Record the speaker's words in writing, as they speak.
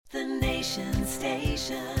Manx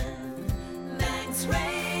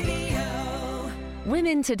Radio.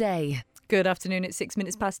 Women Today. Good afternoon, it's 6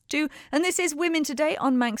 minutes past 2, and this is Women Today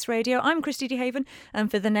on Manx Radio. I'm Christy DeHaven, and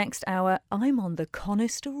for the next hour, I'm on the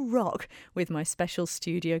Conister Rock with my special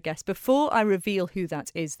studio guest. Before I reveal who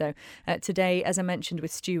that is, though, today, as I mentioned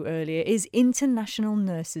with Stu earlier, is International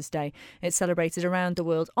Nurses Day. It's celebrated around the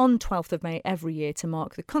world on 12th of May every year to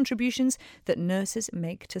mark the contributions that nurses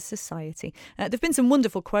make to society. There have been some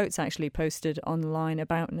wonderful quotes actually posted online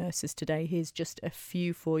about nurses today. Here's just a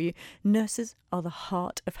few for you. Nurses are the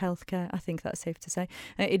heart of healthcare. I think that's safe to say.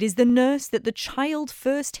 It is the nurse that the child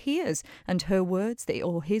first hears, and her words,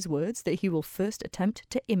 or his words, that he will first attempt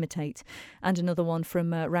to imitate. And another one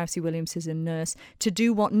from Rousey Williams, who's a nurse: to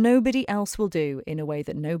do what nobody else will do in a way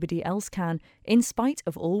that nobody else can, in spite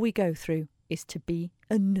of all we go through, is to be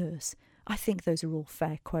a nurse. I think those are all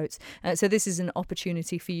fair quotes. So this is an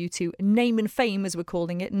opportunity for you to name and fame, as we're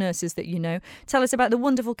calling it, nurses that you know. Tell us about the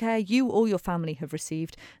wonderful care you or your family have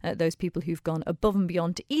received. Those people who've gone above and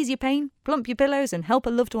beyond to ease your pain, plump your pillows and help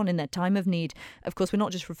a loved one in their time of need. Of course, we're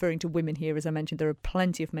not just referring to women here. As I mentioned, there are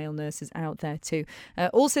plenty of male nurses out there too.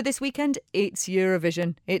 Also this weekend, it's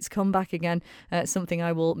Eurovision. It's come back again. Something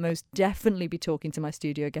I will most definitely be talking to my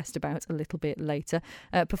studio guest about a little bit later.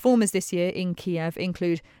 Performers this year in Kiev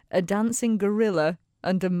include a dancing gorilla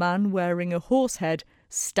and a man wearing a horse head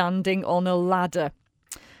standing on a ladder.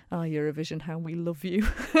 Eurovision, how we love you.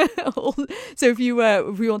 So if you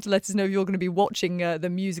want to let us know if you're going to be watching the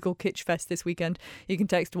musical Kitsch Fest this weekend, you can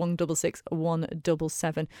text 166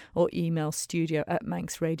 177 or email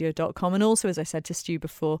studio@manxradio.com. And also, as I said to Stu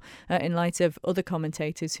before, in light of other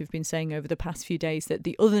commentators who've been saying over the past few days that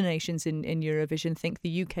the other nations in Eurovision think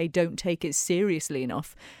the UK don't take it seriously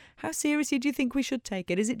enough, how seriously do you think we should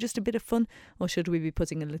take it? Is it just a bit of fun, or should we be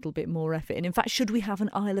putting a little bit more effort in? In fact, should we have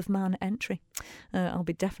an Isle of Man entry? I'll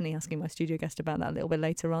be definitely asking my studio guest about that a little bit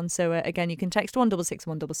later on. So again, you can text 166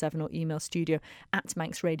 177 or email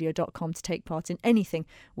studio@manxradio.com to take part in anything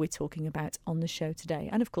we're talking about on the show today.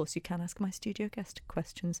 And of course, you can ask my studio guest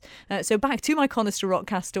questions. So back to my Conister Rock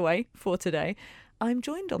castaway for today. I'm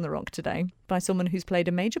joined on the rock today by someone who's played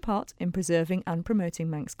a major part in preserving and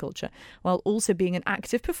promoting Manx culture, while also being an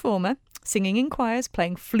active performer, singing in choirs,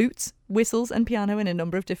 playing flutes, whistles and piano in a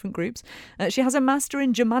number of different groups. She has a Master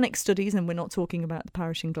in Germanic Studies, and we're not talking about the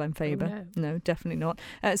parish in Glenfaber. Oh, no, definitely not.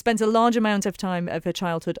 Spent a large amount of time of her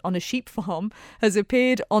childhood on a sheep farm, has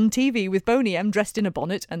appeared on TV with Boney M dressed in a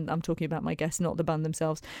bonnet, and I'm talking about my guests, not the band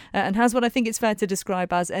themselves, and has what I think it's fair to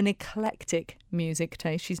describe as an eclectic music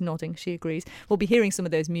taste. She's nodding, she agrees. We'll be hearing some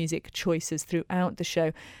of those music choices throughout the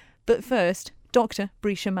show. But first, Dr.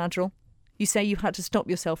 Brisha Madrell, you say you had to stop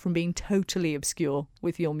yourself from being totally obscure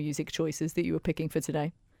with your music choices that you were picking for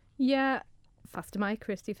today. Yeah, faster my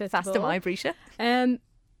Christy, first faster of all. my Brisha.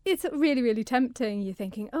 It's really, really tempting. You're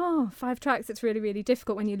thinking, 5 tracks, it's really, really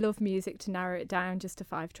difficult when you love music to narrow it down just to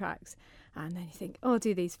 5 tracks. And then you think, I'll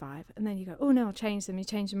do these 5. And then you go, no, I'll change them. You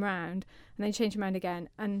change them around. And then you change them around again.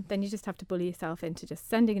 And then you just have to bully yourself into just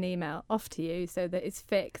sending an email off to you so that it's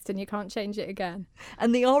fixed and you can't change it again.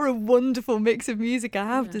 And they are a wonderful mix of music, I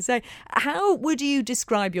have to say. How would you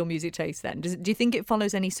describe your music taste then? Do you think it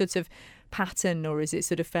follows any sort of pattern, or is it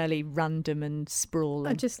sort of fairly random and sprawling?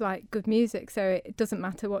 I just like good music, so it doesn't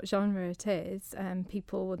matter what genre it is.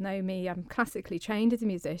 People will know me. I'm classically trained as a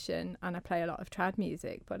musician, and I play a lot of trad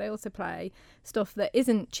music, but I also play stuff that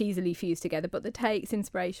isn't cheesily fused together, but that takes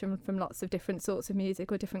inspiration from lots of different sorts of music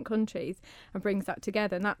or different countries and brings that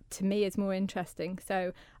together, and that to me is more interesting.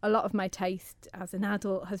 So a lot of my taste as an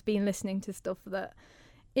adult has been listening to stuff that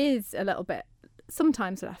is a little bit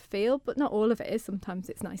sometimes left field, but not all of it is. Sometimes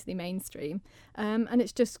it's nicely mainstream, and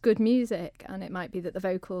it's just good music. And it might be that the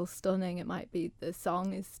vocal's stunning, it might be the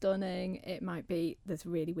song is stunning, it might be there's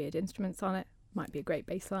really weird instruments on it, might be a great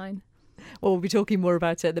bass line. Well, we'll be talking more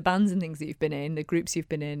about the bands and things that you've been in, the groups you've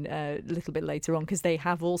been in a little bit later on, because they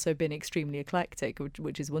have also been extremely eclectic,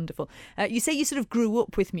 which is wonderful. You say you sort of grew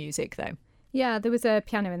up with music though. Yeah, there was a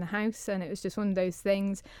piano in the house, and it was just one of those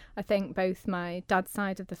things. I think both my dad's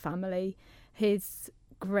side of the family, his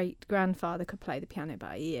great-grandfather could play the piano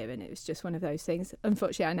by ear, and it was just one of those things.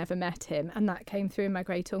 Unfortunately, I never met him, and that came through my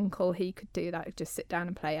great-uncle. He could do that, just sit down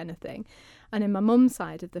and play anything. And in my mum's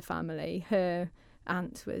side of the family, her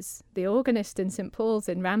aunt was the organist in St Paul's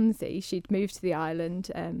in Ramsey. She'd moved to the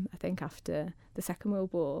island, I think, after the Second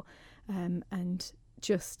World War, and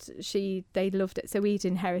they loved it. So we'd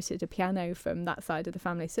inherited a piano from that side of the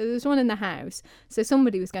family. So there was one in the house. So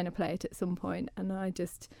somebody was going to play it at some point, and I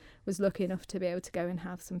just was lucky enough to be able to go and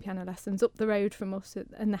have some piano lessons up the road from us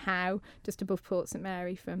in the Howe, just above Port St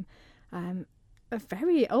Mary from a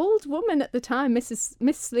very old woman at the time, Miss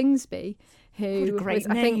Slingsby, who What a great was,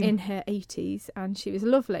 I think, name. in her 80s, and she was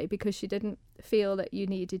lovely because she didn't feel that you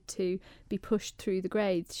needed to be pushed through the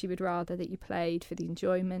grades. She would rather that you played for the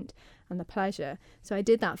enjoyment and the pleasure. So I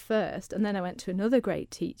did that first, and then I went to another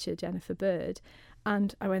great teacher, Jennifer Bird,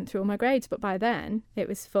 and I went through all my grades. But by then it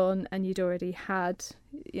was fun, and you'd already had,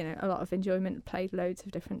 you know, a lot of enjoyment, played loads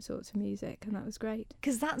of different sorts of music, and that was great.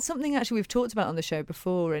 Because that's something actually we've talked about on the show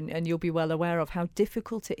before, and you'll be well aware of how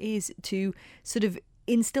difficult it is to sort of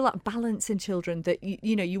instill that balance in children, that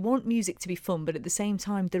you know, you want music to be fun, but at the same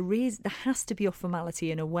time there has to be a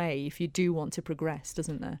formality in a way if you do want to progress,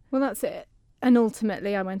 doesn't there? Well, that's it. And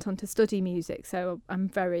ultimately I went on to study music, so I'm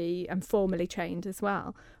formally trained as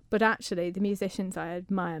well. But actually the musicians I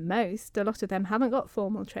admire most, a lot of them haven't got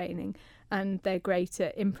formal training, and they're great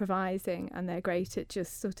at improvising, and they're great at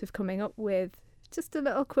just sort of coming up with just a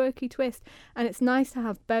little quirky twist. And it's nice to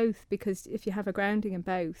have both, because if you have a grounding in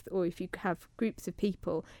both, or if you have groups of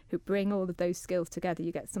people who bring all of those skills together,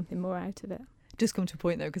 you get something more out of it. Does come to a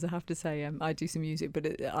point though, because I have to say I do some music,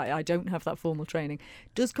 but I don't have that formal training.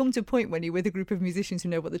 Does come to a point when you're with a group of musicians who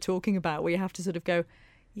know what they're talking about, where you have to sort of go,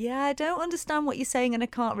 yeah, I don't understand what you're saying and I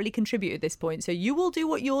can't really contribute at this point, so you will do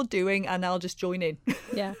what you're doing and I'll just join in.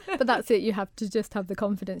 Yeah, but that's it. You have to just have the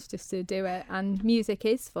confidence just to do it. And music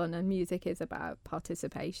is fun, and music is about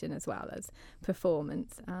participation as well as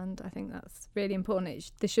performance. And I think that's really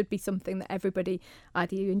important. There should be something that everybody,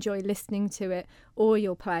 either you enjoy listening to it, or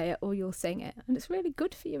you'll play it, or you'll sing it. And it's really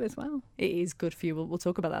good for you as well. It is good for you. We'll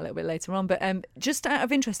talk about that a little bit later on. But just out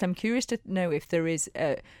of interest, I'm curious to know if there is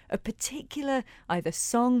a particular either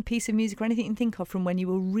song, piece of music, or anything you can think of from when you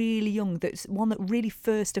were really young, that's one that really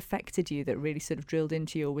first affected you, that really sort of drilled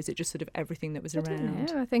into you, or was it just sort of everything that was around? I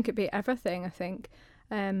don't know. I think it'd be everything. I think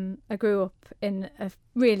I grew up in a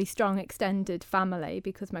really strong extended family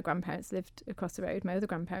because my grandparents lived across the road, my other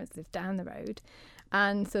grandparents lived down the road,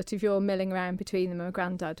 and sort of you're milling around between them. My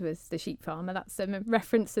granddad was the sheep farmer. That's a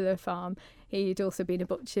reference to the farm. He'd also been a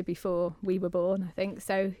butcher before we were born, I think,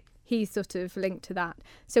 so he's sort of linked to that.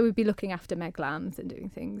 So we'd be looking after meg lambs and doing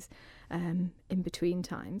things in between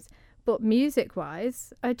times. But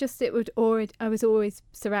music-wise, I was always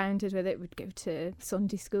surrounded with it. We'd go to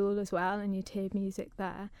Sunday school as well, and you'd hear music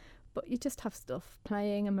there. But you just have stuff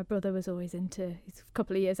playing, and my brother was always he's a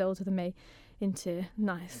couple of years older than me, into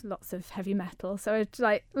lots of heavy metal. So I'd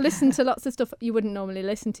like listen to lots of stuff you wouldn't normally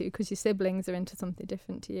listen to because your siblings are into something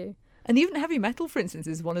different to you. And even heavy metal, for instance,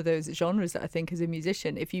 is one of those genres that I think as a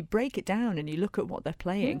musician, if you break it down and you look at what they're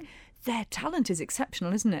playing, their talent is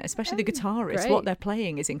exceptional, isn't it? Especially the guitarists. Great. What they're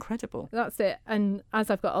playing is incredible. That's it. And as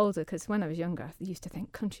I've got older, because when I was younger, I used to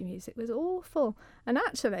think country music was awful. And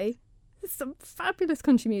actually, there's some fabulous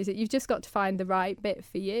country music. You've just got to find the right bit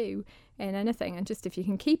for you in anything. And just if you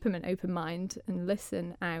can keep them an open mind and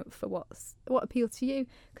listen out for what appeals to you,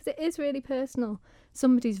 because it is really personal.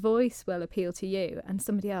 Somebody's voice will appeal to you and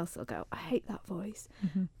somebody else will go, I hate that voice.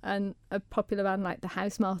 Mm-hmm. And a popular band like the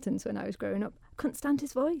House Martins, when I was growing up, I couldn't stand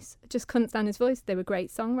his voice. I just couldn't stand his voice. They were great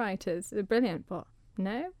songwriters. They're brilliant, but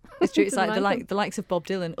no. It's true. It's like the likes of Bob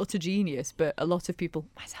Dylan, utter genius, but a lot of people,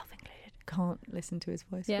 myself included, can't listen to his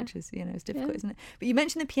voice, which is, it's difficult, isn't it? But you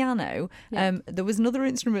mentioned the piano. Yeah. There was another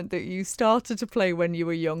instrument that you started to play when you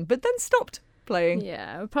were young, but then stopped playing.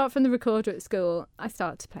 Yeah, apart from the recorder at school, I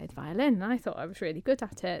started to play the violin, and I thought I was really good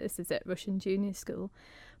at it. This is at Russian Junior School.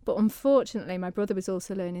 But unfortunately, my brother was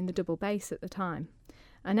also learning the double bass at the time.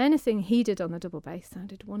 And anything he did on the double bass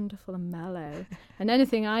sounded wonderful and mellow. And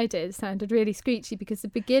anything I did sounded really screechy, because the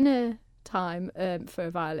beginner time for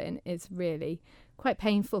a violin is really quite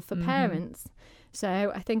painful for parents.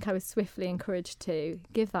 So I think I was swiftly encouraged to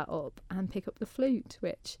give that up and pick up the flute,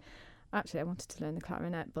 which actually I wanted to learn the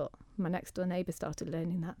clarinet, but my next door neighbour started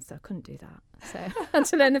learning that, so I couldn't do that. So I had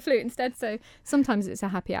to learn the flute instead. So sometimes it's a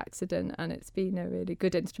happy accident, and it's been a really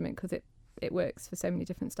good instrument because it works for so many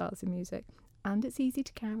different styles of music, and it's easy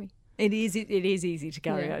to carry. It is easy to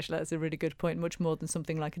carry, actually. That's a really good point, much more than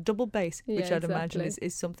something like a double bass, which I'd imagine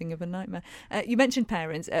is something of a nightmare. You mentioned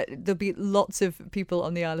parents. There'll be lots of people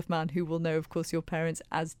on the Isle of Man who will know, of course, your parents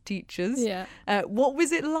as teachers. Yeah. What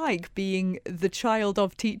was it like being the child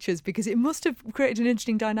of teachers? Because it must have created an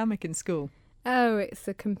interesting dynamic in school. Oh, it's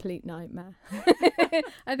a complete nightmare.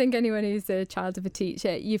 I think anyone who's a child of a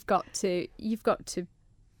teacher, you've got to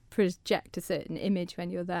project a certain image when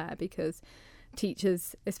you're there, because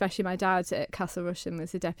teachers, especially my dad at Castle Rushen,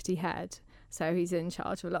 was the deputy head, so he's in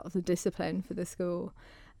charge of a lot of the discipline for the school,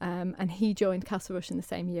 and he joined Castle Rushen the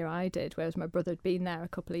same year I did, whereas my brother had been there a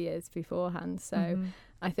couple of years beforehand. So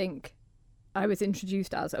I think I was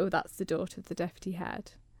introduced as, that's the daughter of the deputy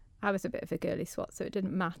head, I was a bit of a girly swat, so it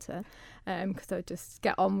didn't matter because I would just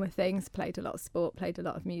get on with things, played a lot of sport, played a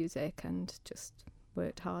lot of music, and just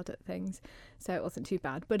worked hard at things. So it wasn't too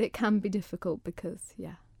bad, but it can be difficult because,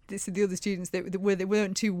 So the other students, they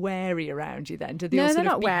weren't too wary around you then? Did they all No, sort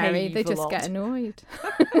they're of not wary. behave They a just lot? get annoyed.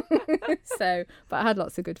 But I had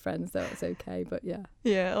lots of good friends, so it's okay. But yeah.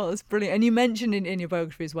 Yeah, oh, that's brilliant. And you mentioned in your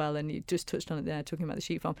biography as well, and you just touched on it there, talking about the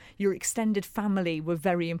sheep farm, your extended family were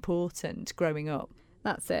very important growing up.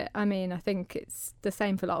 That's it. I mean, I think it's the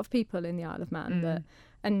same for a lot of people in the Isle of Man,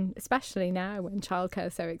 and especially now when childcare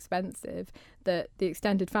is so expensive, that the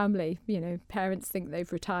extended family, parents think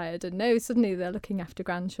they've retired and no, suddenly they're looking after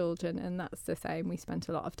grandchildren, and that's the same. We spent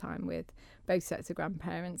a lot of time with both sets of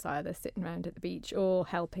grandparents, either sitting around at the beach or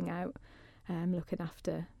helping out, looking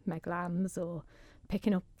after meg lambs or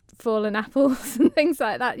picking up fallen apples and things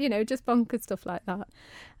like that, just bonkers stuff like that.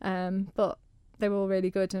 But they were all really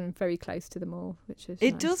good and very close to them all, which is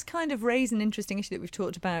It nice. does kind of raise an interesting issue that we've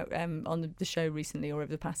talked about on the show recently or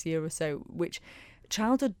over the past year or so, which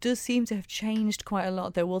childhood does seem to have changed quite a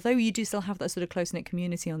lot, though. Although you do still have that sort of close-knit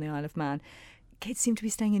community on the Isle of Man, kids seem to be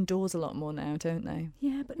staying indoors a lot more now, don't they?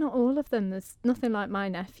 Yeah, but not all of them. There's nothing like my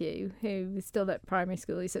nephew, who is still at primary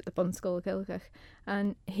school. He's at the Bun School Kilgach,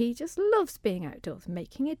 and he just loves being outdoors,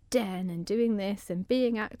 making a den and doing this and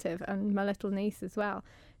being active. And my little niece as well.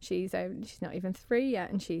 She's not even 3 yet,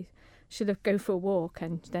 and she'll go for a walk,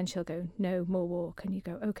 and then she'll go, no, more walk. And you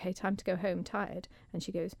go, okay, time to go home, tired. And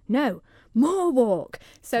she goes, no, more walk.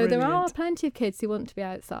 So there are Brilliant. plenty of kids who want to be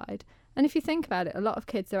outside. And if you think about it, a lot of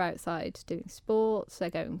kids are outside doing sports, they're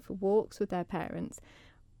going for walks with their parents.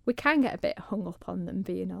 We can get a bit hung up on them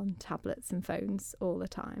being on tablets and phones all the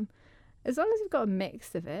time. As long as you've got a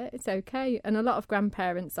mix of it, it's okay. And a lot of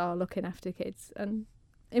grandparents are looking after kids, and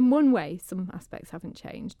in one way, some aspects haven't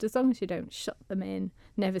changed. As long as you don't shut them in,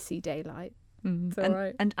 never see daylight. It's all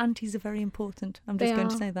right. And aunties are very important. I'm They just going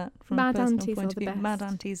to are. say that from Mad a personal aunties point are of the view. Mad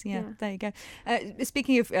best. aunties, yeah, Yeah. there you go.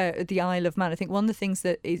 Speaking of the Isle of Man, I think one of the things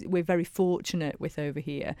that we're very fortunate with over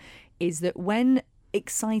here is that when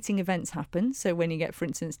exciting events happen, so when you get, for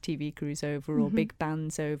instance, TV crews over or big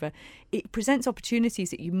bands over, it presents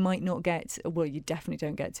opportunities that you might not get, well, you definitely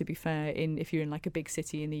don't get, to be fair, if you're in like a big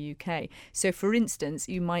city in the UK. So for instance,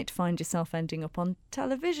 you might find yourself ending up on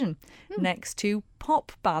television next to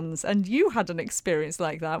pop bands, and you had an experience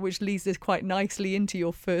like that, which leads us quite nicely into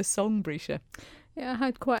your first song, Brisha. Yeah, I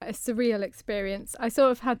had quite a surreal experience. I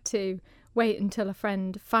sort of had to wait until a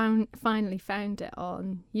friend finally found it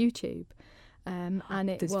on YouTube. And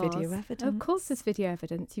it There's was video evidence. Of course, there's video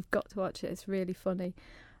evidence. You've got to watch it. It's really funny.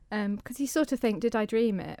 Because you sort of think, did I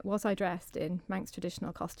dream it? Was I dressed in Manx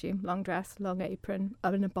traditional costume, long dress, long apron,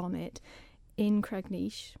 and a bonnet, in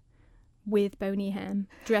Cregnish, with Boney Hem,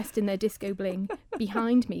 dressed in their disco bling,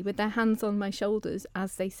 behind me with their hands on my shoulders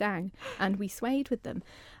as they sang, and we swayed with them.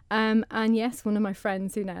 And yes, one of my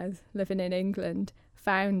friends who now is living in England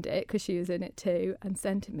found it because she was in it too and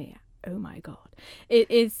sent it me. Oh my God.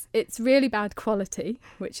 It's really bad quality,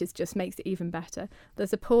 which just makes it even better.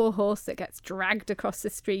 There's a poor horse that gets dragged across the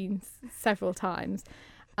stream several times.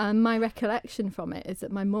 And my recollection from it is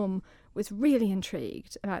that my mum was really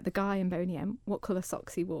intrigued about the guy in Boney M, what colour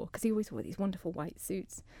socks he wore, because he always wore these wonderful white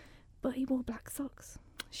suits, but he wore black socks.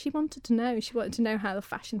 She wanted to know how the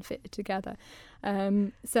fashion fitted together.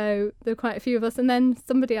 So there were quite a few of us. And then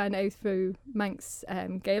somebody I know through Manx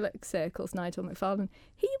Gaelic circles, Nigel McFarlane,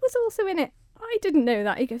 he was also in it. I didn't know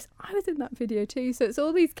that. He goes, I was in that video too. So it's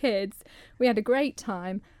all these kids. We had a great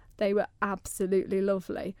time. They were absolutely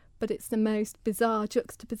lovely. But it's the most bizarre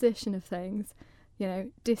juxtaposition of things.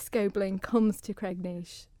 Disco bling comes to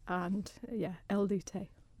Cregnish and, El Lute.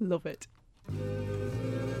 Love it.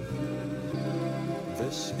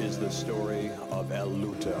 This is the story of El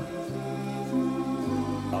Luta,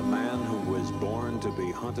 a man who was born to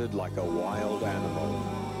be hunted like a wild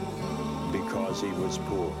animal because he was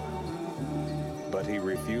poor. But he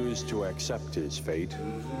refused to accept his fate,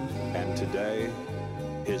 and today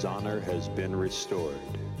his honor has been restored.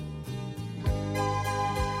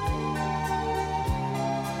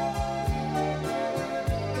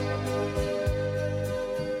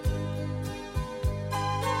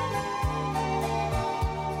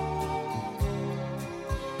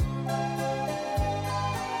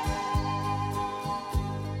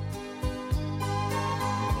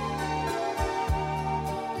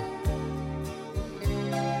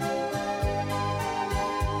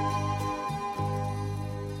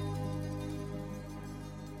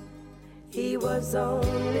 He was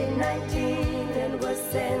only 19 and was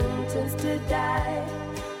sentenced to die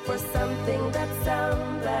for something that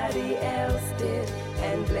somebody else did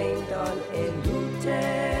and blamed on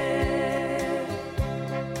Elute.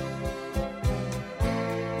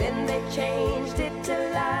 changed it to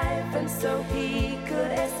life, and so he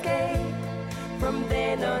could escape. From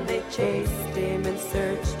then on they chased him and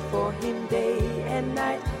searched for him day and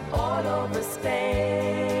night all over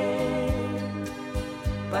Spain.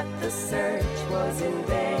 But the search was in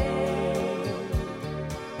vain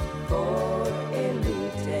for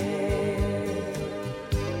Elute.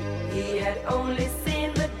 He had only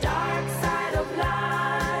seen the dark side of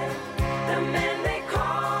life, the man they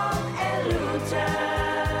called Elute.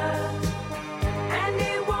 And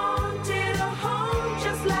he wanted a home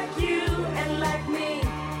just like you and like me,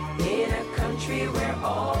 in a country where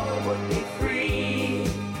all would be free.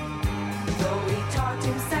 Though he taught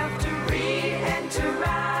himself to read and to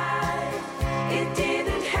write, it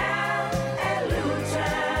didn't help Elute.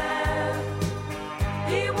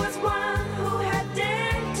 He was one who had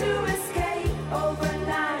dared to escape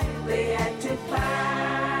overnight. They had to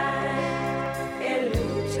find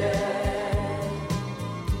Elute.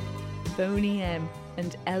 Boney M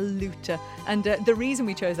and Elute. And the reason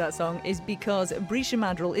we chose that song is because Brisha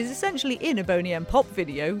Madril is essentially in a Boney M pop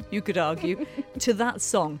video, you could argue, to that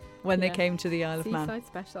song when they came to the Isle of Man. Seaside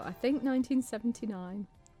Special, I think 1979.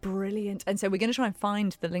 Brilliant. And so we're going to try and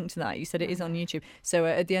find the link to that. You said it is on YouTube. So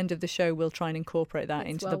at the end of the show, we'll try and incorporate that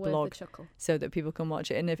into the blog so that people can watch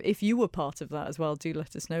it. And if you were part of that as well, do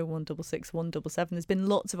let us know. 166 177. There's been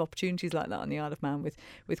lots of opportunities like that on the Isle of Man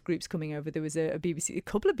with groups coming over. There was a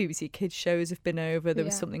couple of BBC Kids shows have been over. There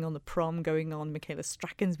was something on the prom going on. Michaela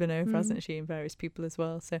Strachan's been over, hasn't she? And various people as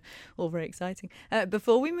well. So all very exciting.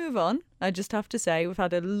 Before we move on, I just have to say we've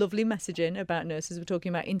had a lovely message in about nurses. We're talking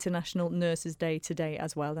about International Nurses Day today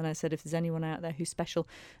as well. And I said if there's anyone out there who's special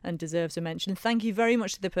and deserves a mention, thank you very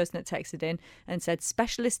much to the person that texted in and said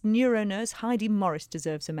specialist neuro nurse Heidi Morris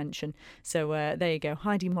deserves a mention. So there you go,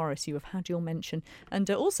 Heidi Morris, you have had your mention. And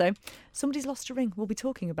also, somebody's lost a ring. We'll be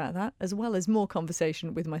talking about that, as well as more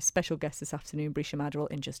conversation with my special guest this afternoon, Brisha Madril,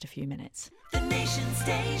 in just a few minutes. The Nation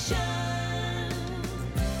Station,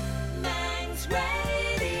 Manx Radio.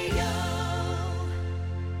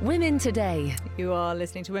 Women Today. You are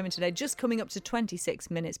listening to Women Today, just coming up to 26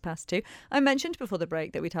 minutes past 2. I mentioned before the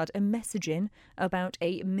break that we'd had a message in about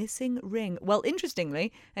a missing ring. Well,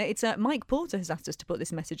 interestingly, it's Mike Porter has asked us to put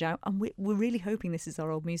this message out, and we're really hoping this is our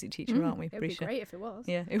old music teacher, aren't we? It would be great if it was.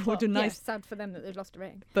 Yeah, it would be nice. Yeah, sad for them that they've lost a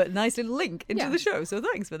ring. But nice little link into the show, so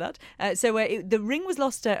thanks for that. The ring was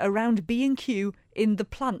lost around B&Q in the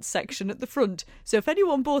plant section at the front. So if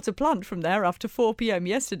anyone bought a plant from there after 4 p.m.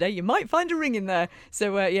 yesterday, you might find a ring in there.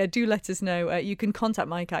 So do let us know. You can contact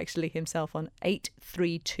Mike actually himself on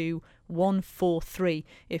 832-143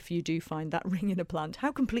 if you do find that ring in a plant.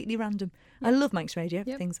 How completely random. I love Manx Radio,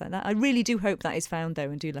 things like that. I really do hope that is found though,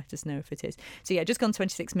 and do let us know if it is. So just gone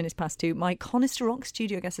 26 minutes past 2. My Conister Rock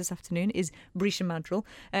studio guest this afternoon is Brisha Madril.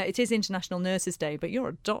 It is International Nurses Day, but you're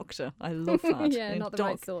a doctor. I love that. Not the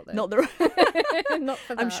right sort though. Not the right. Not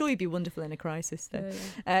for that. I'm sure you'd be wonderful in a crisis though.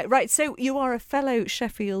 Right, so you are a fellow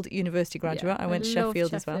Sheffield University graduate. I went to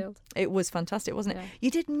Sheffield as well. It was fantastic, wasn't it? You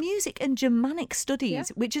did music and Germanic studies,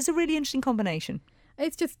 which is a really interesting combination.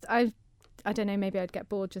 It's just I don't know, maybe I'd get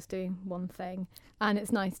bored just doing one thing, and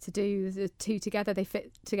it's nice to do the two together. They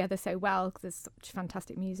fit together so well because there's such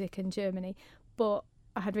fantastic music in Germany. But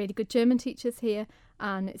I had really good German teachers here,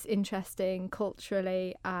 and it's interesting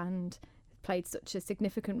culturally and played such a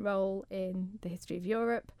significant role in the history of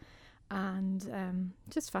Europe, and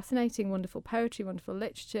just fascinating, wonderful poetry, wonderful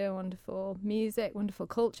literature, wonderful music, wonderful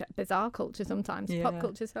culture, bizarre culture sometimes. Pop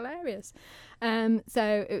culture's hilarious.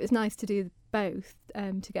 So it was nice to do both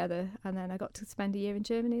together, and then I got to spend a year in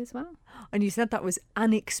Germany as well. And you said that was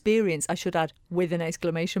an experience, I should add, with an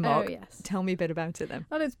exclamation mark. Oh, yes. Tell me a bit about it then.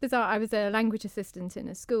 Well, it's bizarre. I was a language assistant in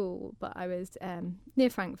a school, but I was near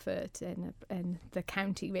Frankfurt in the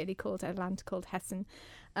county really called a land called Hessen.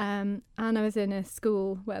 And I was in a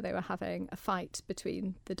school where they were having a fight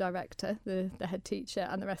between the director, the head teacher,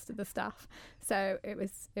 and the rest of the staff. So it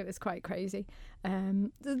was quite crazy.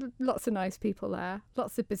 There's lots of nice people there,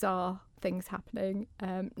 lots of bizarre things happening.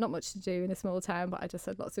 Not much to do in a small town, but I just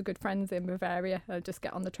had lots of good friends in Bavaria. I'd just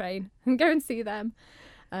get on the train and go and see them.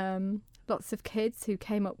 Lots of kids who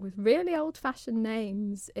came up with really old-fashioned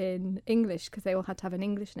names in English because they all had to have an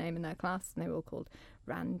English name in their class, and they were all called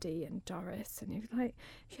Randy and Doris, and you're like,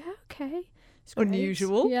 yeah, okay.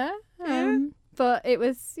 Unusual. Yeah. But it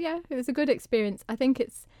was a good experience. I think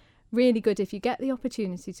it's really good if you get the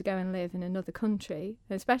opportunity to go and live in another country,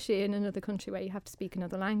 especially in another country where you have to speak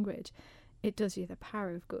another language. It does you the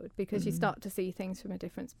power of good because you start to see things from a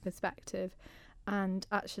different perspective. and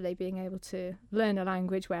actually being able to learn a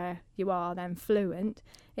language where you are then fluent,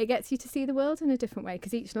 it gets you to see the world in a different way,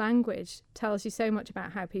 because each language tells you so much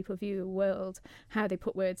about how people view the world, how they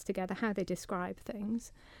put words together, how they describe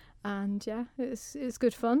things. And yeah, it's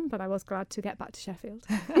good fun, but I was glad to get back to Sheffield.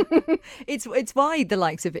 It's why the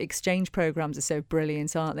likes of exchange programs are so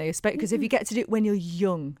brilliant, aren't they? Because if you get to do it when you're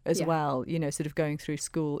young as well, you know, sort of going through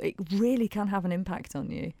school, it really can have an impact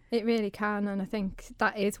on you. It really can, and I think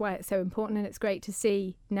that is why it's so important. And it's great to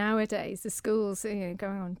see nowadays the schools, you know,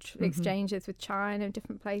 going on exchanges with China and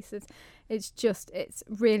different places. It's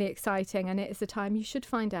really exciting, and it is the time you should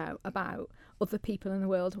find out about other people in the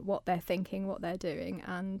world, what they're thinking, what they're doing,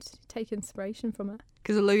 and take inspiration from it.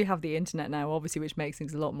 Because although you have the internet now, obviously, which makes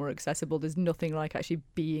things a lot more accessible, there's nothing like actually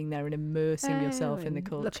being there and immersing yourself in the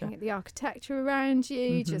culture. Looking at the architecture around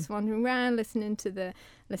you, just wandering around, listening to their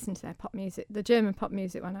pop music. The German pop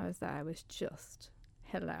music when I was there was just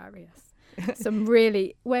hilarious.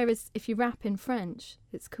 Whereas if you rap in French,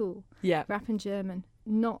 it's cool. Yeah. Rap in German,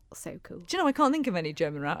 not so cool. Do you know, I can't think of any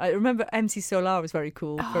German rap. I remember MC Solar was very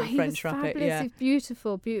cool for a French rapper. Fabulous. Yeah. His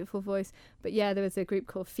beautiful, beautiful voice. But yeah, there was a group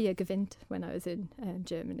called Vier Gewinnt when I was in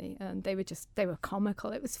Germany, and they were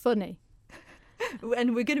comical. It was funny.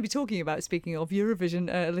 And we're going to be talking about, speaking of Eurovision,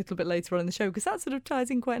 a little bit later on in the show, because that sort of ties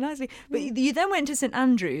in quite nicely. But you then went to St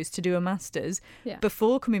Andrews to do a master's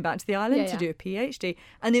before coming back to the island to do a PhD.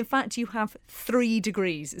 And in fact, you have 3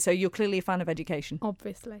 degrees. So you're clearly a fan of education.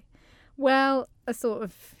 Obviously. Well, a sort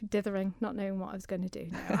of dithering, not knowing what I was going to do.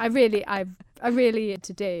 No, I really had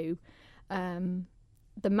to do.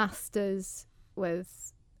 The master's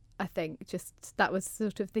was, I think, that was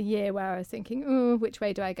sort of the year where I was thinking, oh, which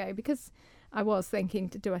way do I go? Because I was thinking,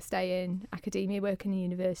 do I stay in academia, work in a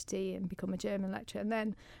university and become a German lecturer? And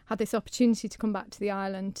then had this opportunity to come back to the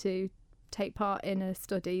island to take part in a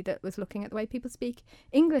study that was looking at the way people speak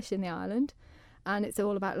English in the island. And it's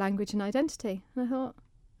all about language and identity. And I thought,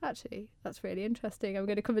 actually, that's really interesting. I'm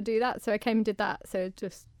going to come and do that. So I came and did that. So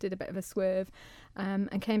just did a bit of a swerve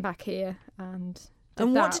and came back here and...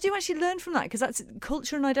 And what did you actually learn from that? Because that's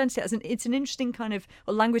culture and identity. It's an interesting kind of,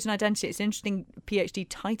 or language and identity. It's an interesting PhD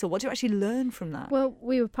title. What do you actually learn from that? Well,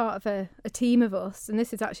 we were part of a team of us, and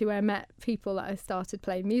this is actually where I met people that I started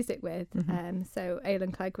playing music with. So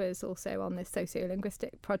Aileen Clegg was also on this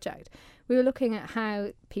sociolinguistic project. We were looking at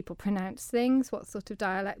how people pronounce things, what sort of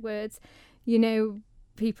dialect words. You know,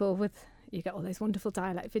 you get all those wonderful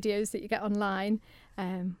dialect videos that you get online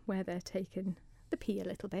where they're taking the P a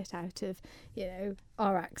little bit out of, you know,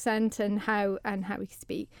 our accent and how we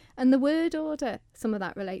speak. And the word order, some of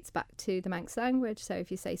that relates back to the Manx language. So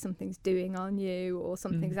if you say something's doing on you or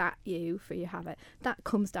something's at you for you have it, that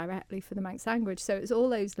comes directly from the Manx language. So it's all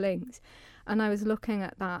those links. And I was looking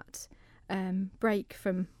at that break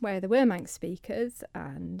from where there were Manx speakers,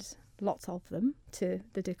 and lots of them, to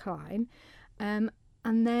the decline. And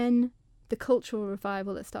then the cultural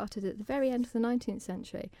revival that started at the very end of the 19th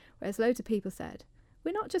century, whereas loads of people said,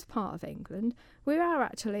 we're not just part of England, we are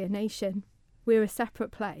actually a nation, we're a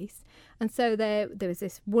separate place. And so there was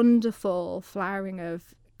this wonderful flowering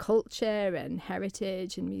of culture and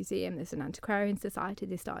heritage and museum. There's an antiquarian society.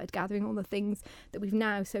 They started gathering all the things that we've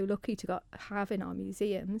now so lucky to have in our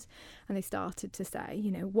museums, and they started to say, you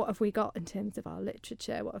know, what have we got in terms of our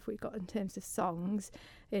literature, what have we got in terms of songs,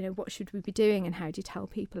 you know, what should we be doing and how do you tell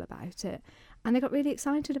people about it? And they got really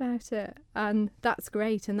excited about it, and that's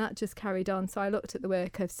great, and that just carried on. So I looked at the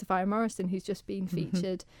work of Sophia Morrison, who's just been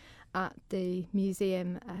featured at the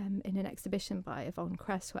museum in an exhibition by Yvonne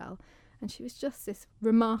Cresswell. And she was just this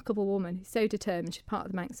remarkable woman who's so determined. She's part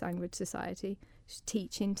of the Manx Language Society. She's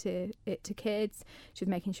teaching it to kids. She was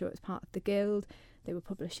making sure it was part of the guild. They were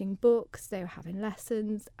publishing books. They were having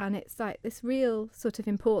lessons. And it's like this real sort of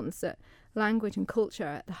importance that language and culture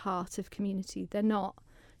are at the heart of community. They're not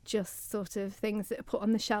just sort of things that are put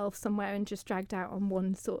on the shelf somewhere and just dragged out on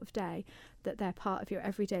one sort of day, that they're part of your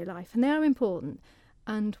everyday life. And they are important.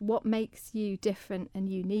 And what makes you different and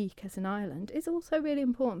unique as an island is also really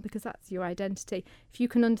important, because that's your identity. If you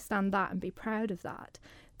can understand that and be proud of that,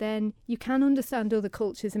 then you can understand other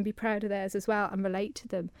cultures and be proud of theirs as well and relate to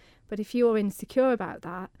them. But if you're insecure about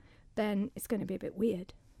that, then it's going to be a bit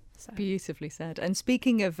weird. So. Beautifully said. And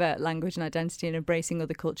speaking of language and identity and embracing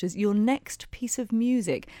other cultures, your next piece of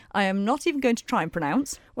music, I am not even going to try and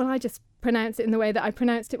pronounce. Well, I just pronounce it in the way that I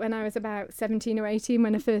pronounced it when I was about 17 or 18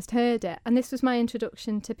 when I first heard it. And this was my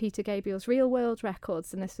introduction to Peter Gabriel's Real World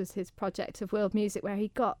Records, and this was his project of world music, where he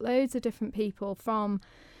got loads of different people from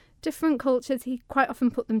different cultures. He quite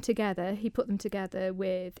often put them together. He put them together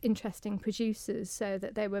with interesting producers so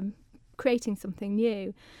that they were creating something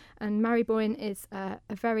new. And Mary Boyne is a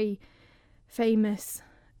very famous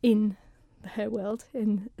in her world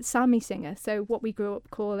in Sami singer. So what we grew up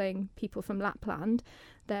calling people from Lapland,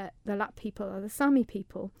 the Lap people are the Sami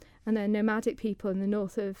people, and they're nomadic people in the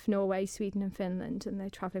north of Norway, Sweden and Finland, and they're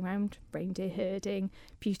travelling around reindeer herding,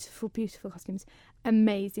 beautiful, beautiful costumes,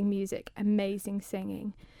 amazing music, amazing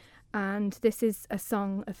singing. And this is a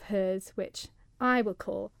song of hers which I will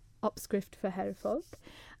call Oppskrift for Herrefolk,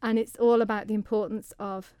 and it's all about the importance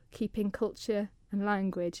of keeping culture and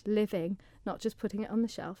language living, not just putting it on the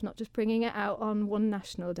shelf, not just bringing it out on one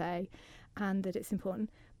national day, and that it's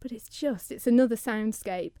important, but it's another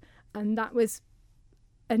soundscape. And that was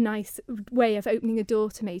a nice way of opening a door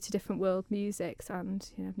to me to different world musics,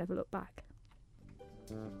 and I've never looked back.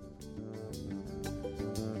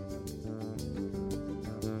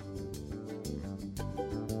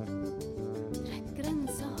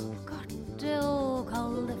 Och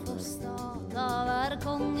kalde för stata var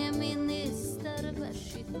kongeminister,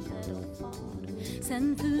 beskytter och far.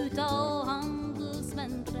 Sen puta och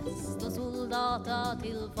handelsmän, präst och soldata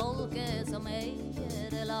till folket som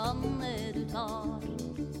äger landet du tar.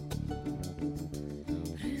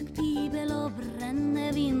 Bruk bibel och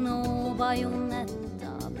brännevin och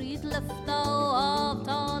bajonetta, bryt löfta och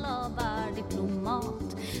avtala, vär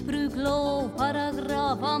diplomat. Bruk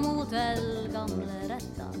lovparagrafa mot äldgamle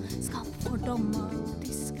rätta, skap fördomar,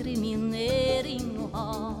 diskriminering och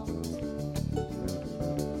hat.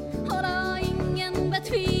 Har ingen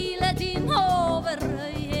betvivlat din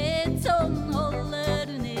överhöjhet, som håller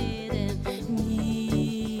du ner en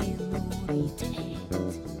minoritet.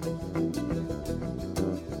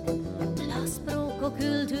 La språk och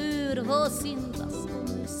kultur få sin plats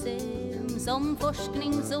på museum, som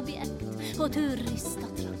forskningsobjekt och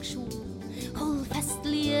turistattraktion. Håll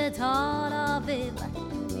festlige talar vid vart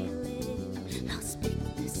du vill leva. La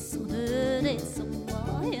splittes och dödes som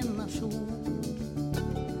var en nation.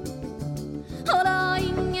 Hålla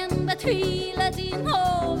ingen betvivlat din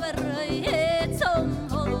överhöjhet, som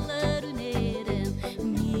håller du ner en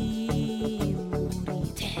minoritet.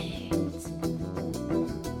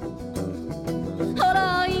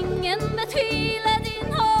 Hålla ingen betvivlat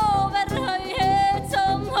din överhöjhet,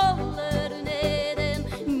 som håller du ner en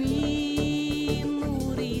minoritet.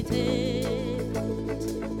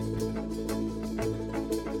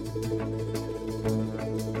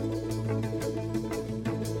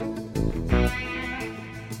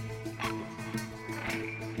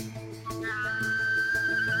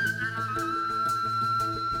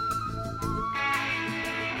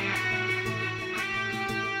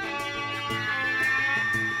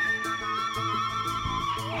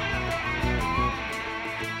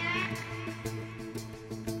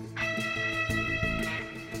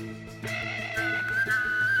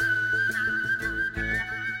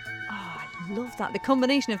 Love that. The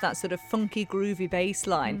combination of that sort of funky, groovy bass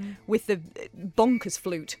line with the bonkers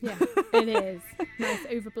flute. Yeah, it is. Nice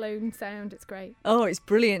overblown sound. It's great. Oh, it's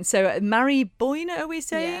brilliant. So, Mary Boyne, are we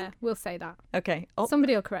saying? Yeah, we'll say that. Okay.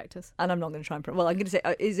 Somebody will correct us. And I'm not going to try and... Well, I'm going to say,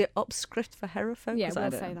 is it Oppskrift for Herrefolk? Yeah,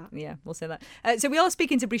 we'll say that. Yeah, we'll say that. So we are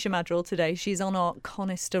speaking to Brisha Madrill today. She's on our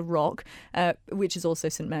Conister Rock, which is also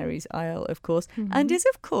St Mary's Isle, of course, and is,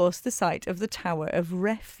 of course, the site of the Tower of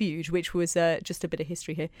Refuge, which was, just a bit of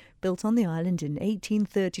history here, built on the island in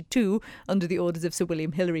 1832 under the orders of Sir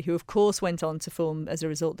William Hillary, who, of course, went on to form, as a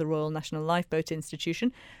result, the Royal National Lifeboat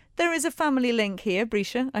Institution. There is a family link here,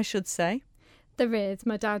 Brisha, I should say. There is.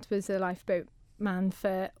 My dad was a lifeboat man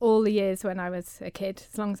for all the years when I was a kid,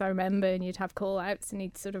 as long as I remember, and you'd have call-outs and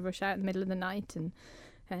he'd sort of rush out in the middle of the night and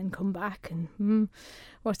come back and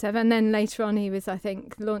whatever. And then later on he was, I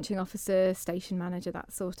think, launching officer, station manager,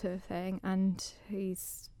 that sort of thing. And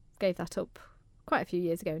he's gave that up quite a few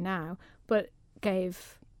years ago now, but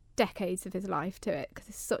gave decades of his life to it because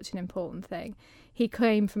it's such an important thing. He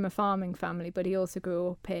came from a farming family, but he also grew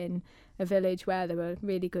up in a village where there were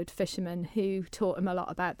really good fishermen who taught him a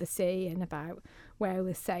lot about the sea and about where it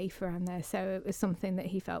was safe around there. So it was something that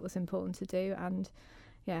he felt was important to do. And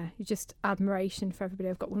yeah, just admiration for everybody.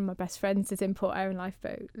 I've got one of my best friends is in Port Erin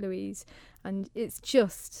Lifeboat, Louise, and it's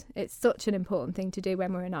such an important thing to do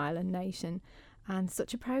when we're an island nation, and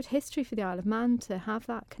such a proud history for the Isle of Man to have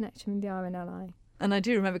that connection with the RNLI. And I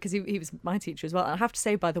do remember, because he was my teacher as well. I have to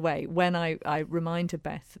say, by the way, when I reminded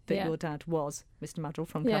Beth that your dad was Mr. Madrill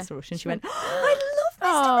from Castle Rush, and she went, I love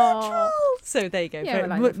Mr. Madrill. So there you go. Yeah,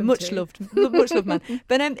 Much loved man.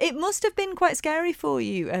 But it must have been quite scary for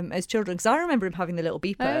you as children, because I remember him having the little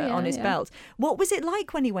beeper on his belt. What was it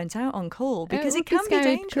like when he went out on call? Because it can be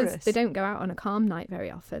dangerous. They don't go out on a calm night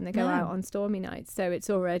very often. They go out on stormy nights. So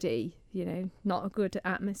it's already, not a good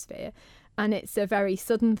atmosphere. And it's a very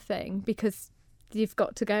sudden thing because you've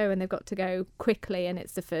got to go, and they've got to go quickly, and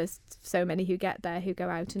it's the first so many who get there who go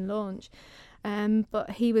out and launch.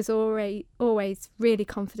 But he was always really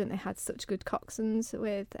confident. They had such good coxswains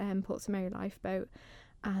with Portsmouth Mary Lifeboat,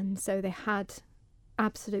 and so they had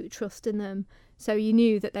absolute trust in them. So you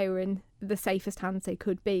knew that they were in the safest hands they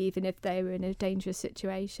could be, even if they were in a dangerous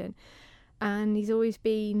situation. And he's always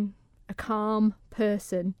been a calm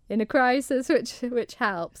person in a crisis, which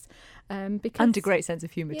helps. Because, and a great sense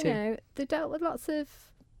of humour too. You know, they dealt with lots of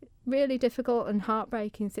really difficult and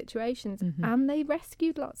heartbreaking situations, and they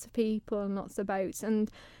rescued lots of people and lots of boats, and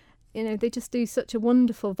you know, they just do such a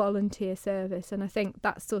wonderful volunteer service. And I think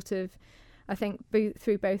that's sort of,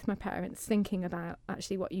 through both my parents, thinking about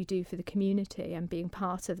actually what you do for the community and being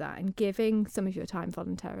part of that and giving some of your time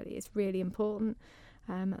voluntarily is really important.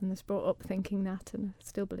 And I was brought up thinking that, and I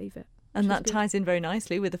still believe it. And that ties in very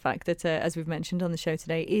nicely with the fact that, as we've mentioned on the show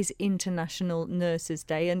today, is International Nurses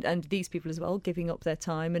Day, and these people as well giving up their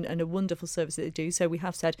time and a wonderful service that they do. So we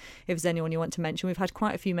have said, if there's anyone you want to mention, we've had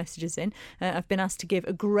quite a few messages in. I've been asked to give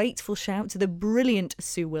a grateful shout to the brilliant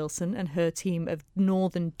Sue Wilson and her team of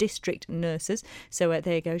Northern District nurses. So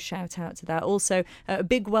there you go, shout out to that. Also, a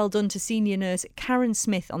big well done to senior nurse Karen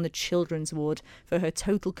Smith on the children's ward for her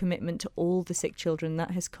total commitment to all the sick children.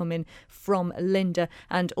 That has come in from Linda.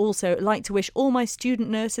 And also like to wish all my student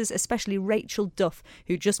nurses, especially Rachel Duff,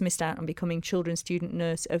 who just missed out on becoming Children's Student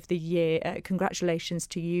Nurse of the Year. Congratulations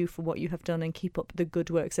to you for what you have done, and keep up the good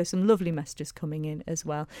work. So some lovely messages coming in as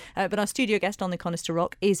well. But our studio guest on the Conister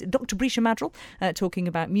Rock is Dr. Brisha Madrell, talking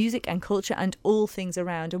about music and culture and all things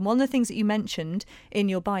around. And one of the things that you mentioned in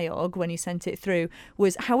your biog when you sent it through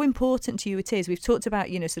was how important to you it is. We've talked about,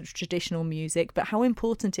 you know, sort of traditional music, but how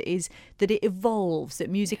important it is that it evolves, that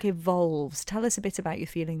music evolves. Tell us a bit about your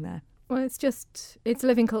feeling there. Well, it's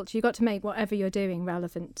living culture. You've got to make whatever you're doing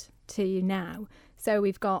relevant to you now. So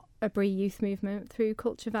we've got a Brie youth movement through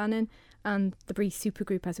Culture Vannin and the Brie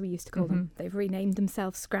Supergroup, as we used to call them. They've renamed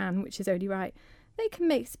themselves Scran, which is only right. They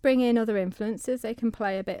can bring in other influences. They can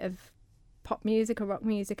play a bit of pop music or rock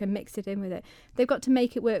music and mix it in with it. They've got to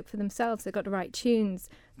make it work for themselves. They've got to write tunes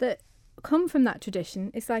that come from that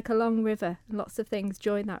tradition. It's like a long river, and lots of things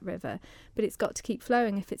join that river, but it's got to keep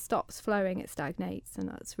flowing. If it stops flowing, it stagnates, and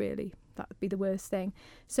that would be the worst thing.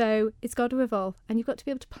 So it's got to evolve, and you've got to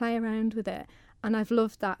be able to play around with it. And I've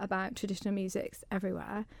loved that about traditional music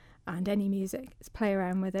everywhere, and any music is play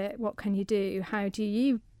around with it. What can you do? How do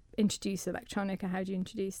you introduce electronica? How do you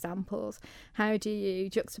introduce samples? How do you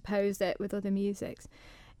juxtapose it with other musics?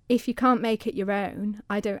 If you can't make it your own,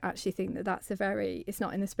 I don't actually think it's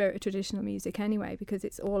not in the spirit of traditional music anyway, because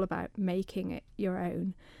it's all about making it your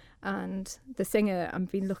own. And the singer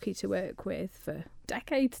I've been lucky to work with for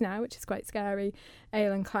decades now, which is quite scary,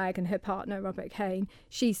 Aileen Clegg, and her partner Robert Kane,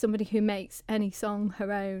 she's somebody who makes any song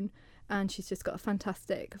her own, and she's just got a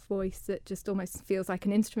fantastic voice that just almost feels like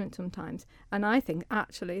an instrument sometimes. And I think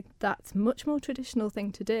actually that's a much more traditional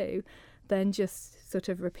thing to do than just sort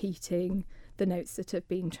of repeating the notes that have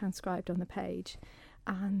been transcribed on the page.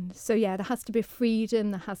 And so there has to be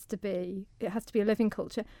freedom, it has to be a living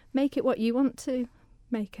culture. Make it what you want to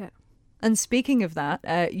make it. And speaking of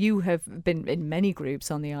that, you have been in many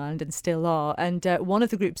groups on the island and still are. And one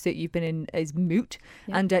of the groups that you've been in is Moot.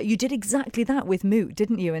 Yeah. And you did exactly that with Moot,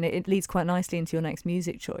 didn't you? And it leads quite nicely into your next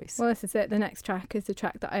music choice. Well, this is it. The next track is the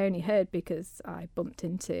track that I only heard because I bumped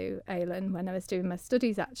into Aileen when I was doing my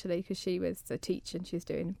studies, actually, because she was a teacher and she was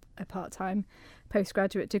doing a part-time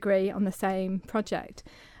postgraduate degree on the same project.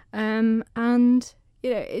 And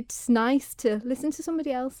you know, it's nice to listen to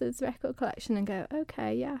somebody else's record collection and go,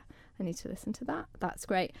 okay, yeah, I need to listen to that. That's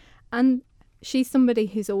great. And she's somebody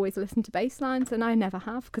who's always listened to bass lines, and I never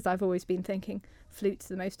have, because I've always been thinking flute's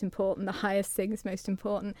the most important, the highest thing's most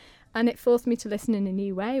important. And it forced me to listen in a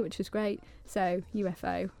new way, which was great. So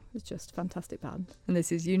UFO was just a fantastic band. And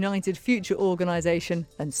this is United Future Organisation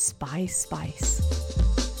and Spice Spice.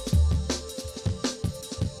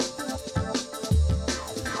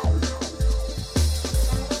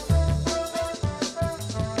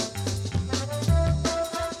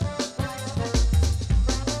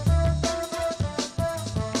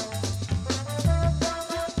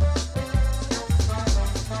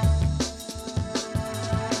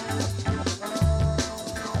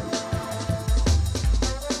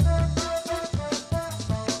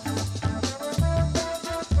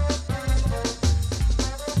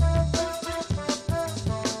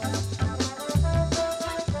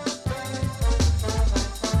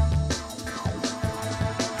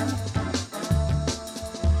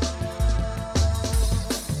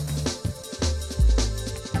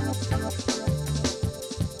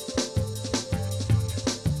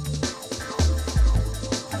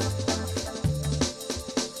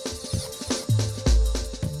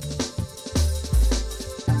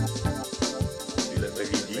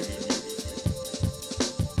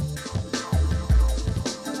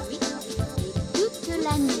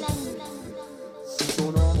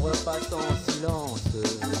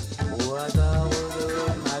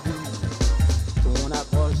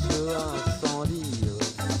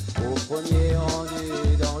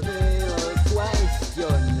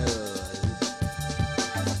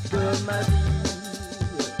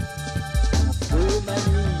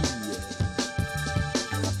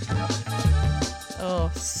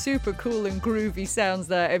 super cool and groovy sounds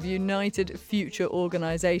there of United Future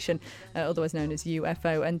Organisation, otherwise known as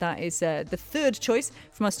UFO. And that is the third choice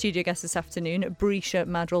from our studio guest this afternoon, Brisha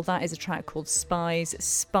Madril. That is a track called Spies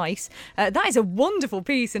Spice. That is a wonderful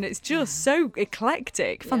piece, and it's just so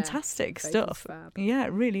eclectic. Fantastic stuff. Yeah,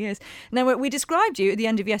 it really is. Now, we described you at the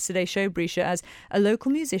end of yesterday's show, Brisha, as a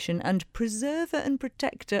local musician and preserver and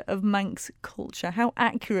protector of Manx culture. How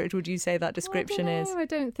accurate would you say that description is? I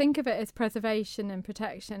don't think of it as preservation and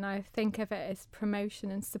protection. I think of it as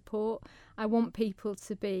promotion and support. I want people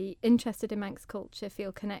to be interested in Manx culture,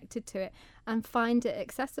 feel connected to it, and find it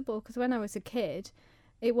accessible. Because when I was a kid,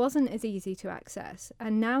 it wasn't as easy to access.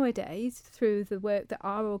 And nowadays, through the work that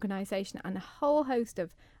our organisation and a whole host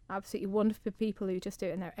of absolutely wonderful people who just do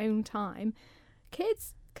it in their own time,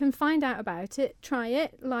 kids can find out about it, try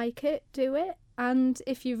it, like it, do it. And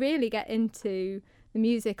if you really get into the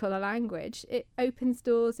music or the language, it opens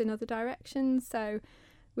doors in other directions. So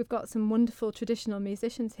we've got some wonderful traditional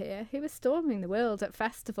musicians here who are storming the world at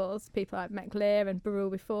festivals, people like MacLear and Barul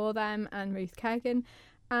before them and Ruth Kegan.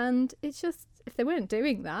 And it's just, if they weren't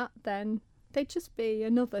doing that, then they'd just be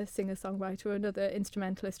another singer-songwriter or another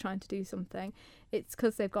instrumentalist trying to do something. It's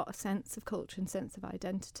because they've got a sense of culture and sense of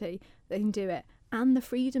identity. They can do it. And the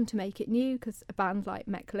freedom to make it new, because a band like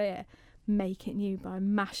MacLear make it new by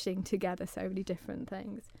mashing together so many different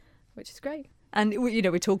things, which is great. And, you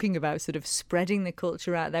know, we're talking about sort of spreading the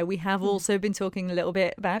culture out there. We have also been talking a little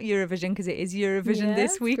bit about Eurovision, because it is Eurovision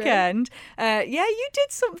this weekend. You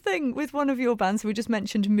did something with one of your bands. We just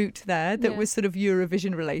mentioned Moot there that was sort of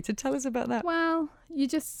Eurovision related. Tell us about that. Well, you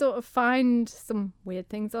just sort of find some weird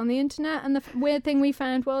things on the internet. And the weird thing we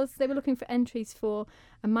found was they were looking for entries for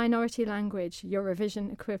a minority language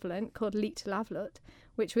Eurovision equivalent called Lite Lavlut,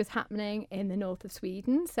 which was happening in the north of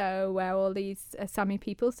Sweden, so where all these Sami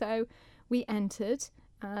people. So we entered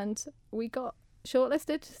and we got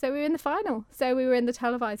shortlisted, so we were in the final. So we were in the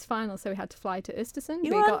televised final, so we had to fly to Östersund.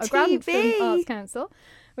 We got a grant from Arts Council,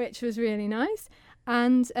 which was really nice.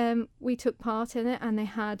 And we took part in it, and they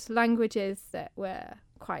had languages that were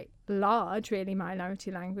quite large, really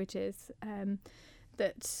minority languages,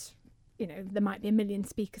 that, you know, there might be 1 million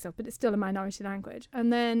speakers of, but it's still a minority language.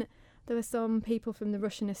 And then there were some people from the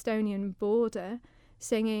Russian-Estonian border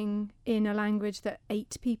singing in a language that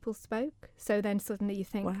 8 people spoke. So then suddenly you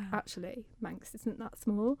think, actually, Manx isn't that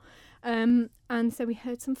small. And so we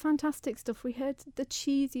heard some fantastic stuff. We heard the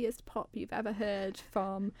cheesiest pop you've ever heard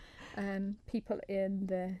from people in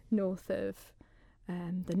the north of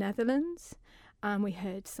the Netherlands. And we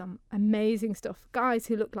heard some amazing stuff. Guys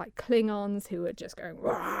who looked like Klingons who were just going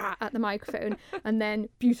rah at the microphone. And then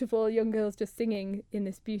beautiful young girls just singing in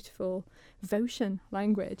this beautiful Voshian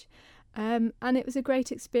language. And it was a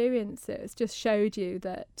great experience. It just showed you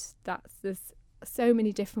that there's so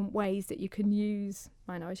many different ways that you can use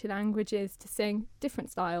minority languages to sing different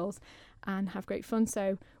styles and have great fun.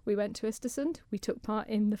 So we went to Östersund. We took part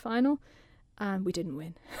in the final. And we didn't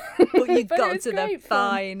win. But you got to the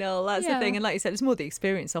final. That's the thing. And like you said, it's more the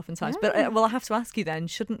experience oftentimes. But I have to ask you then,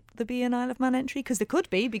 shouldn't there be an Isle of Man entry? Because there could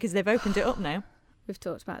be, because they've opened it up now. We've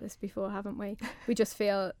talked about this before, haven't we? We just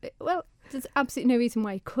feel, well, there's absolutely no reason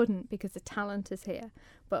why you couldn't, because the talent is here.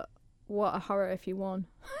 But what a horror if you won.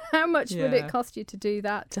 How much would it cost you to do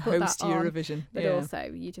that? To put host that on? Eurovision. But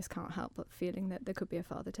also, you just can't help but feeling that there could be a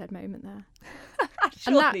Father Ted moment there.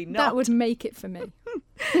 Surely and not. That would make it for me.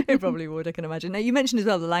 It probably would, I can imagine. Now, you mentioned as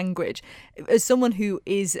well the language. As someone who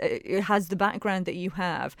has the background that you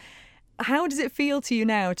have, how does it feel to you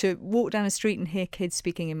now to walk down a street and hear kids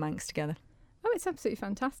speaking in Manx together? Oh, it's absolutely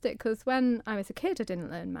fantastic, because when I was a kid, I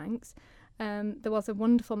didn't learn Manx. There was a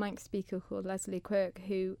wonderful Manx speaker called Leslie Quirk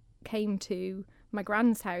who came to my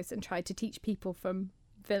grand's house and tried to teach people from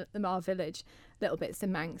our village little bits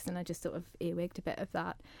in Manx, and I just sort of earwigged a bit of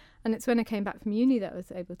that. And it's when I came back from uni that I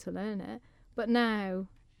was able to learn it. But now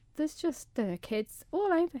there are kids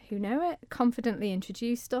all over who know it, confidently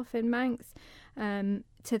introduce stuff in Manx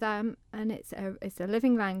to them, and it's a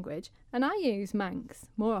living language. And I use Manx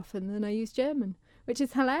more often than I use German, which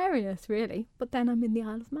is hilarious, really. But then I'm in the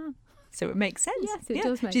Isle of Man. So it makes sense. Yes, it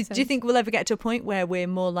does make sense. Do you think we'll ever get to a point where we're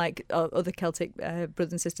more like other Celtic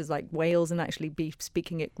brothers and sisters like Wales and actually be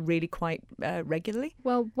speaking it really quite regularly?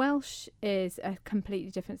 Well, Welsh is a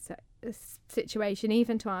completely different situation,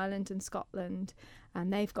 even to Ireland and Scotland,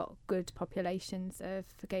 and they've got good populations of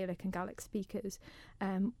Gaelic and Gaelic speakers.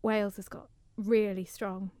 Wales has got really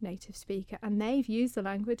strong native speaker, and they've used the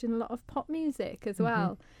language in a lot of pop music as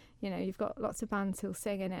well. You know, you've got lots of bands who'll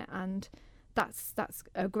sing in it, and that's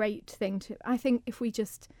a great thing to. I think if we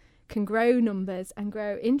just can grow numbers and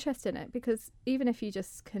grow interest in it, because even if you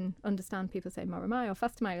just can understand people say Moramai or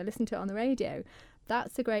Fastamai or listen to it on the radio,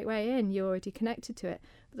 that's a great way in. You're already connected to it.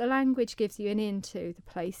 But the language gives you an in to the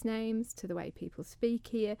place names, to the way people speak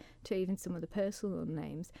here, to even some of the personal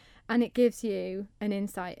names. And it gives you an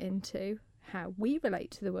insight into how we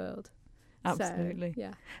relate to the world. Absolutely. So,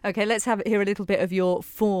 yeah. Okay, let's hear a little bit of your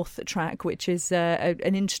fourth track, which is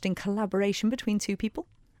an interesting collaboration between two people.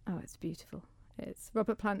 Oh, it's beautiful. It's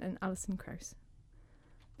Robert Plant and Alison Krauss.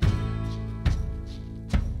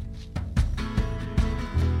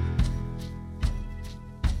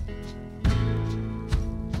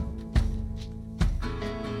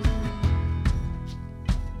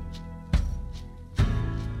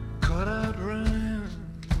 Caught out running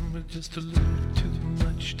with just a little too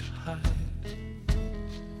much to hide.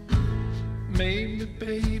 Maybe,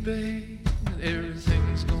 baby,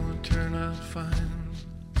 everything's gonna turn out fine.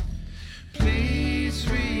 Please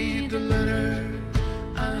read the letter,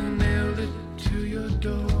 I nailed it to your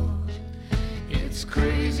door. It's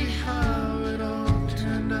crazy how it all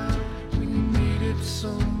turned out. We needed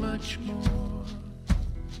so much more.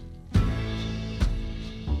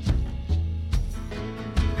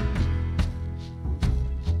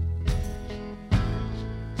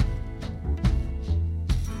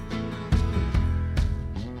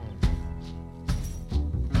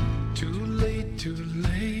 Too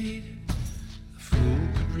late, the fool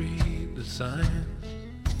could read the sign.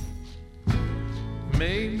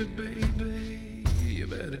 Maybe, baby, you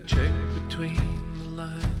better check between the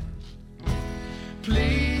lines.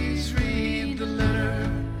 Please read the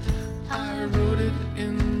letter, I wrote it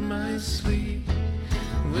in my sleep,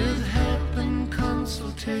 with help and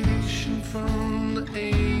consultation from the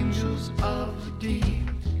angels of the deep.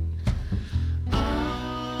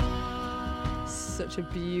 Such a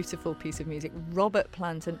beautiful piece of music. Robert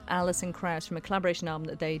Plant and Alison Krauss from a collaboration album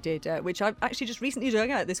that they did, which I've actually just recently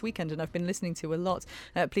dug out this weekend and I've been listening to a lot.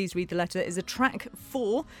 Please read the letter. It is a track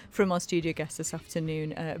 4 from our studio guest this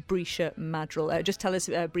afternoon, Brisha Madril. Just tell us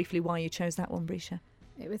briefly why you chose that one, Brisha.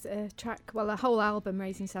 It was a track, well, a whole album,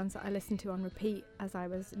 Raising Sounds, that I listened to on repeat as I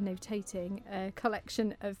was notating a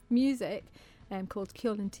collection of music called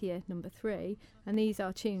Kiolantia No. 3. And these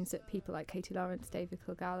are tunes that people like Katie Lawrence, David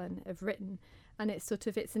Kilgallen have written. And it's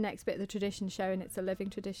the next bit of the tradition show, and it's a living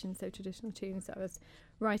tradition, so traditional tunes that I was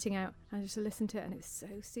writing out. I just listened to it, and it was so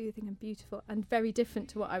soothing and beautiful and very different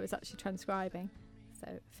to what I was actually transcribing. So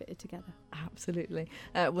it fitted together. Absolutely.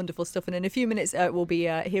 Wonderful stuff. And in a few minutes, we'll be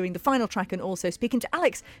hearing the final track and also speaking to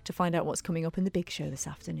Alex to find out what's coming up in the big show this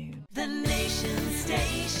afternoon. The Nation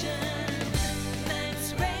Station.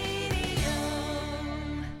 Manx Radio.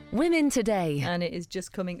 Women Today. And it is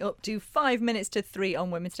just coming up to 5 minutes to 3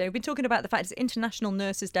 on Women's Day. We've been talking about the fact it's International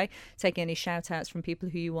Nurses Day, taking any shout-outs from people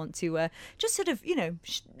who you want to just sort of,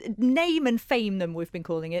 name and fame them, we've been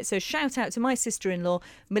calling it. So shout-out to my sister-in-law,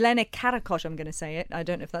 Milena Karakosh, I'm going to say it. I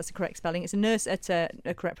don't know if that's the correct spelling. It's a nurse at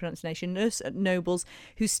a correct pronunciation, nurse at Nobles,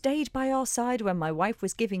 who stayed by our side when my wife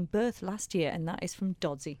was giving birth last year, and that is from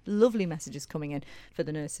Dodsey. Lovely messages coming in for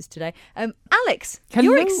the nurses today. Alex, Hello.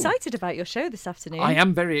 You're excited about your show this afternoon. I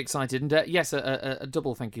am very excited, and yes, a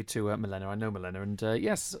double thank you to Milena. I know Milena, and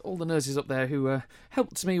yes, all the nurses up there who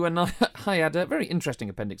helped me when I had a very interesting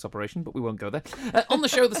appendix operation, but we won't go there. On the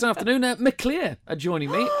show this afternoon, McClear are joining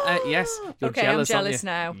me. Yes, you're okay, jealous, I'm aren't jealous you?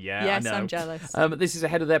 now. Yeah, yes, I know. I'm jealous. This is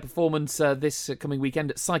ahead of their performance this coming weekend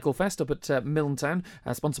at Cyclefest up at Milntown,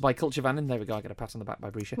 sponsored by Culture Van. And there we go, I get a pat on the back by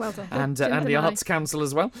Brisha. Well done. And Gender the night. Arts Council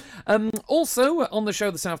as well. Also, on the show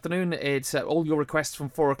this afternoon, it's all your requests from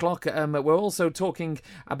 4 o'clock. We're also talking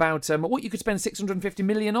about what you could spend 650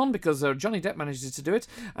 million on, because Johnny Depp manages to do it,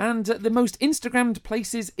 and the most Instagrammed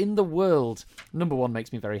places in the world. Number 1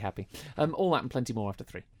 makes me very happy. All that and plenty more after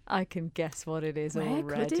 3. I can guess what it is Where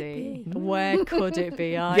already. could it be? Where could it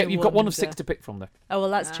be? Yeah, you've got one of 6 to pick from, though. Oh, well,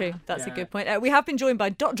 that's true. That's a good point. We have been joined by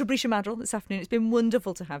Dr. Brisha Madril this afternoon. It's been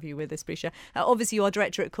wonderful to have you with us, Brisha. Obviously, you are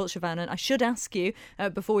director at Culture Van, and I should ask you,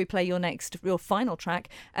 before we play your final track,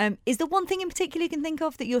 is there one thing in particular you can think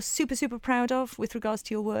of that you're super, super proud of with regards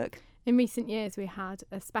to your work? In recent years, we had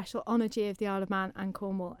a special Honour of the Isle of Man and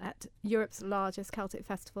Cornwall at Europe's largest Celtic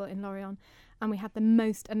festival in Lorient, and we had the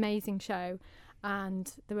most amazing show.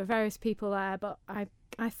 And there were various people there, but I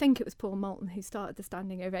think it was Paul Moulton who started the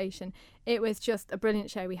standing ovation. It was just a brilliant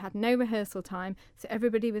show. We had no rehearsal time, so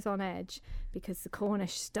everybody was on edge because the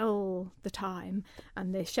Cornish stole the time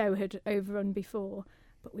and the show had overrun before.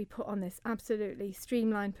 But we put on this absolutely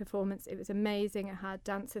streamlined performance. It was amazing. It had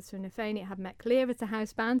dancers from Nefane. It had Met Clear as a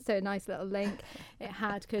house band, so a nice little link. It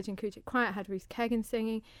had Kurjan Kujic Choir. It had Ruth Kegan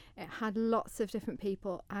singing. It had lots of different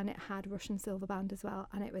people, and it had Russian Silver Band as well.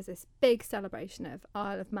 And it was this big celebration of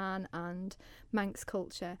Isle of Man and Manx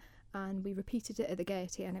culture. and we repeated it at the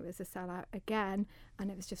Gaiety, and it was a sellout again, and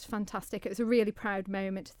it was just fantastic. It was a really proud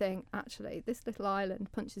moment to think, actually, this little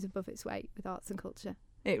island punches above its weight with arts and culture.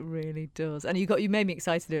 It really does. And you made me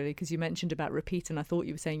excited earlier because you mentioned about repeat, and I thought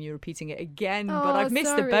you were saying you're repeating it again, but I've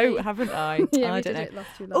missed the boat, haven't I? Yeah, I we don't did know. it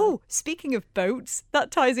last July. Oh, speaking of boats,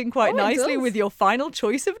 that ties in quite nicely with your final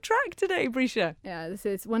choice of track today, Brisha. Yeah, this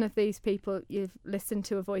is one of these people, you've listened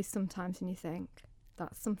to a voice sometimes and you think,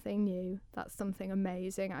 that's something new, that's something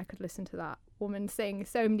amazing. I could listen to that woman sing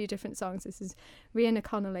so many different songs. This is Rhianna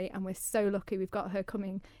Connolly, and we're so lucky we've got her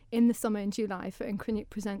coming in the summer in July for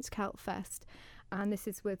Incrunic Presents Celtfest. And this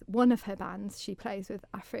is with one of her bands. She plays with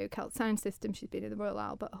Afro Celt Sound System. She's been in the Royal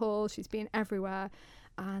Albert Hall. She's been everywhere.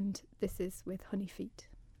 And this is with Honey Feet.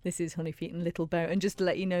 This is Honey Feet and Little Boat. And just to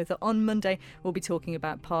let you know that on Monday, we'll be talking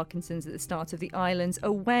about Parkinson's at the start of the Islands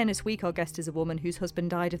Awareness Week. Our guest is a woman whose husband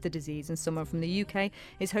died of the disease, and someone from the UK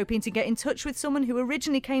is hoping to get in touch with someone who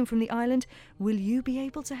originally came from the island. Will you be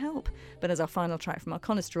able to help? But as our final track from our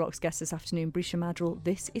Conister Rocks guest this afternoon, Brisha Madrell,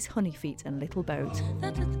 this is Honey Feet and Little Boat.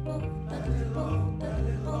 That little boat, that little boat, that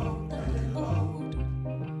little boat, that little boat.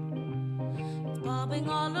 It's bobbing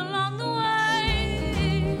all along the way.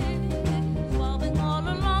 It's bobbing all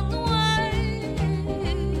along the way.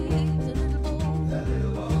 That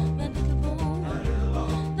little boat, that little boat, that little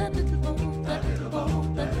boat, that little boat, that little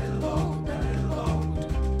boat, that little boat, that little boat.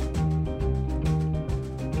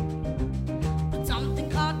 But something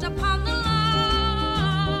caught upon the line.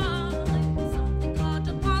 Something caught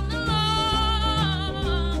upon the line.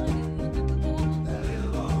 That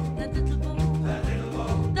little boat, that little boat, that little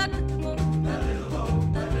boat, that little boat, that little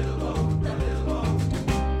boat, that little boat, that little boat.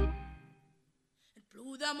 It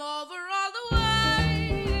blew them over all the way.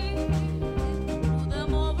 It blew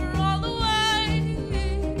them over all the way.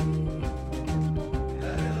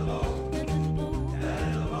 That little boat, that little boat, that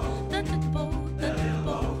little boat, that little boat, that little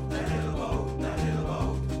boat, that little boat, that little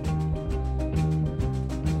boat.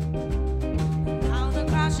 Now they're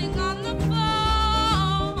crashing on the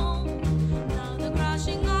foam. Now they're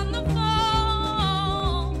crashing on the foam.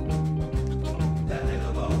 That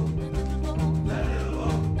little boat, that little boat, that little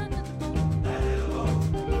boat, that little boat,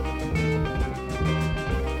 that little boat, that little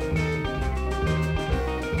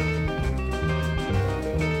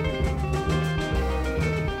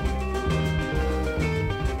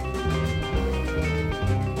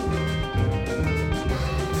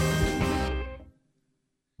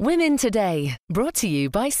Women Today, brought to you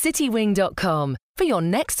by citywing.com for your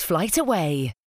next flight away.